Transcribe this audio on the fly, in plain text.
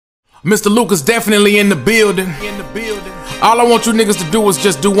Mr. Lucas definitely in the building. All I want you niggas to do is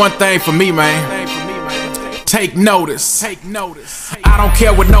just do one thing for me, man. Take notice. I don't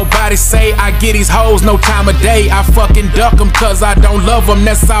care what nobody say. I get these hoes no time of day. I fucking duck them cause I don't love them.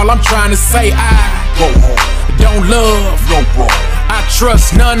 That's all I'm trying to say. I don't love. I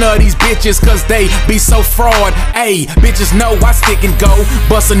trust none of these bitches cause they be so fraud. Ayy, bitches know I stick and go.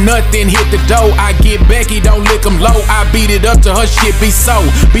 Bust a nut then hit the dough. I get Becky, don't lick them low. I beat it up till her shit be so.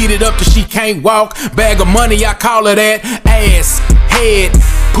 Beat it up till she can't walk. Bag of money, I call her that. Ass, head,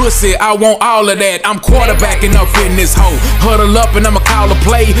 pussy, I want all of that. I'm quarterbacking up in this hole. Huddle up and I'ma call a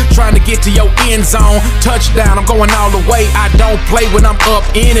play. Trying to get to your end zone. Touchdown, I'm going all the way. I don't play when I'm up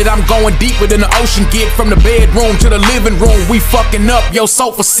in it. I'm going deeper than the ocean get. From the bedroom to the living room. We fucking up your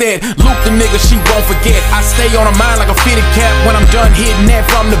sofa set. Luke the nigga she won't forget. I stay on her mind like a fitted cap. When I'm done hitting that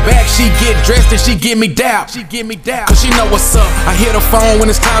from the back, she get dressed and she give me doubt. Cause she know what's up. I hit her phone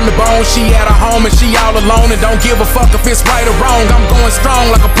when it's time to bone. She at her home and she all alone and don't give a fuck if it's right or wrong. I'm going strong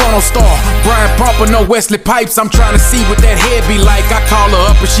like a porno star. Brian Pumper, no Wesley Pipes. I'm trying to see what that head be like. I call her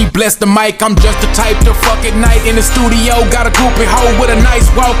up and she bless the mic. I'm just the type to fuck at night in the studio. Got a groupie hoe with a nice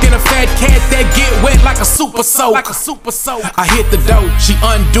walk and a fat cat that get wet like a super soak. I hit the dough, she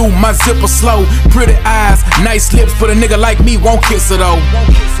undo my zipper slow. Pretty eyes, nice lips, but a nigga like me won't kiss her though.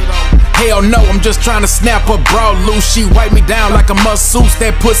 Hell no, I'm just trying to snap her bra loose. She wipe me down like a masseuse.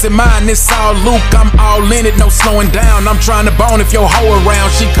 That pussy mine, it's all Luke. I'm all in it, no slowing down. I'm trying to bone if your hoe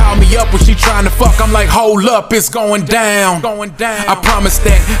around. She call me up when she trying to fuck. I'm like, hold up, it's going down. I promise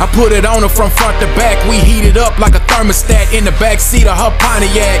that. I put it on her from front to back. We heat it up like a thermostat in the back seat of her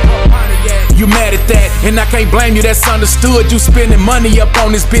Pontiac. You mad at that, and I can't blame you, that's understood. You spending money up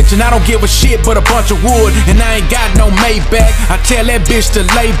on this bitch, and I don't give a shit but a bunch of wood. And I ain't got no Maybach. I tell that bitch to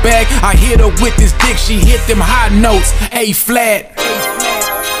lay back. I hit her with this dick, she hit them high notes, A flat.